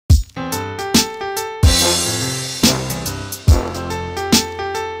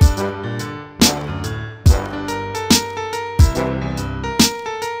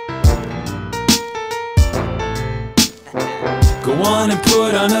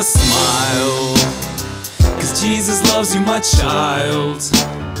put on a smile, 'cause Jesus loves you, my child.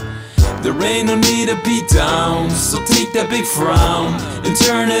 There ain't no need to be down, so take that big frown and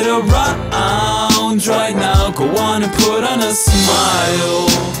turn it around right now. Go on and put on a smile,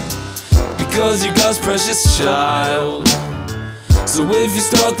 because you're God's precious child. So if you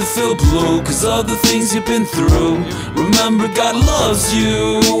start to feel blue 'cause of the things you've been through, remember God loves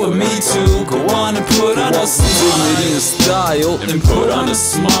you, and me too. Go on and put on a smile, style, and put on a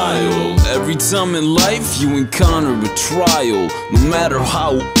smile. Every time in life you encounter a trial, no matter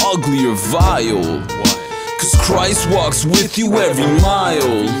how ugly or vile, 'cause Christ walks with you every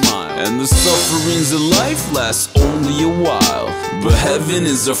mile, and the sufferings of life last only a while, but heaven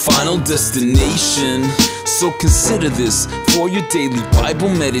is our final destination. So consider this for your daily Bible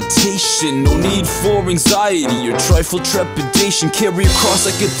meditation. No need for anxiety or trifle trepidation. Carry a cross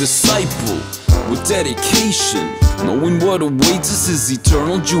like a disciple with dedication, knowing what awaits us is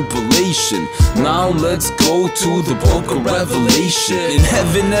eternal jubilation. Now let's go to the book of Revelation. In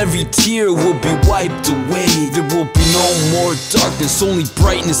heaven every tear will be wiped away. There will be no more darkness, only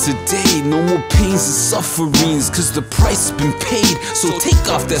brightness today. No more pains and sufferings, 'cause the price has been paid. So take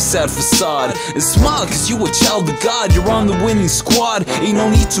off that sad facade and smile, 'cause you a child of God. You're on the winning squad, ain't no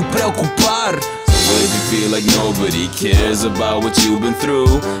need to preocupar. If you feel like nobody cares about what you've been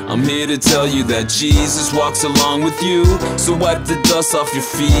through, I'm here to tell you that Jesus walks along with you. So wipe the dust off your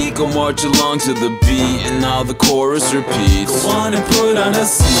feet, go march along to the beat, and now the chorus repeats. Go on and put on a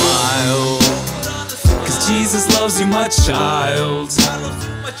smile, 'cause Jesus loves you, my child.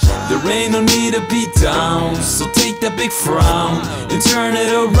 There ain't no need to be down, so take that big frown and turn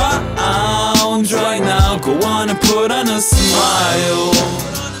it around right now. Go on and put on a smile,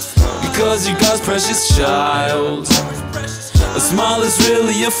 because you're God's precious child. A smile is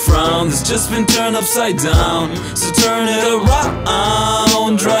really a frown that's just been turned upside down. So turn it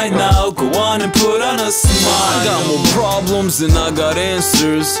around right now. Go on and put on a smile. I got more problems than I got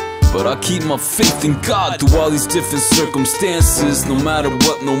answers, but I keep my faith in God through all these different circumstances. No matter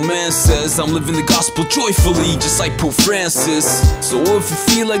what no man says, I'm living the gospel joyfully, just like Pope Francis. So if you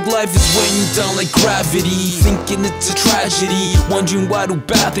feel like life is weighing you down like gravity, thinking it's a tragedy, wondering why do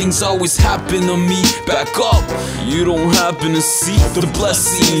bad things always happen to me, back up. You don't happen to see the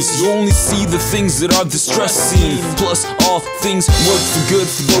blessings, you only see the things that are distressing. Plus all things work for good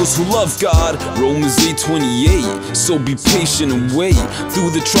for those who love God, Romans 8:28. So be patient and wait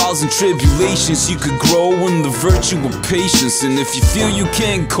through the trials and tribulations. You could grow in the virtue of patience, and if you feel you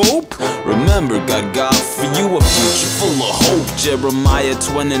can't cope, remember God got for you a future full of hope. Jeremiah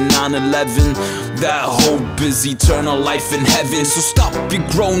 29:11. That hope is eternal life in heaven. So stop your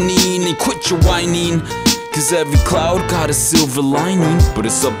groaning and quit your whining, 'cause every cloud got a silver lining. But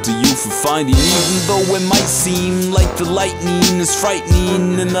it's up to you for finding, even though it might seem like the lightning is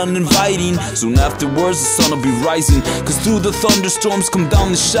frightening and uninviting. Soon afterwards the sun will be rising, 'cause through the thunderstorms come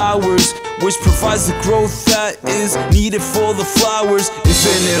down the showers, which provides the growth that is needed for the flowers.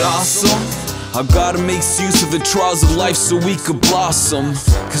 Isn't it awesome how God makes use of the trials of life so we could blossom?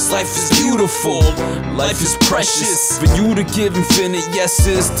 'Cause life is beautiful, life is precious. For you to give infinite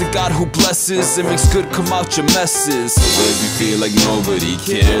yeses to God who blesses and makes good come out your messes. So if you feel like nobody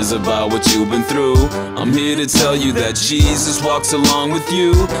cares about what you've been through, I'm here to tell you that Jesus walks along with you.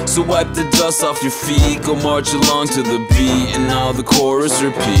 So wipe the dust off your feet, go march along to the beat, and now the chorus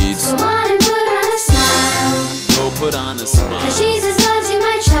repeats. Go on and put on a smile, Go put on a smile, 'cause Jesus loves you,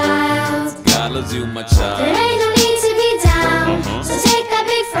 my child. God loves you, my child. There ain't no need to be down, so take that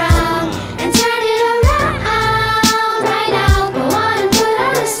big frown and turn it around right now. Go on and put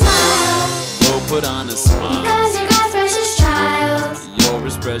on a smile, Go put on a smile, because you're God's precious child. you're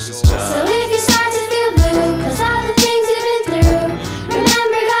His precious So child. if you start to feel blue 'cause all the things you've been through,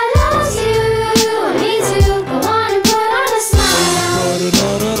 remember God loves you, and me too. Go on and put on a smile.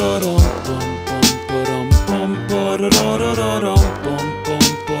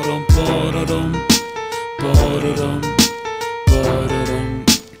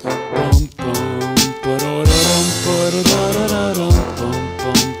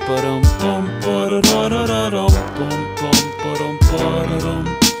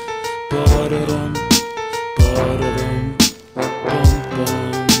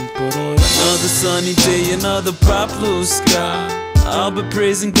 Another sunny day, another bright blue sky. I'll be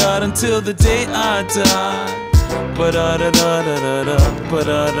praising God until the day I die. Ba-da-da-da-da-da-da,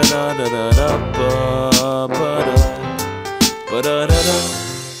 ba-da-da-da-da-da-da, ba-da, ba-da-da-da.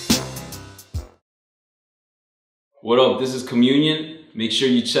 What up? This is Communion. Make sure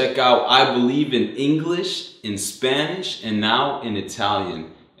you check out I Believe in English, in Spanish, and now in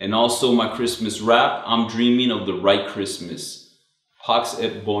Italian. And also my Christmas rap, I'm Dreaming of the Right Christmas. Pax et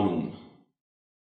bonum.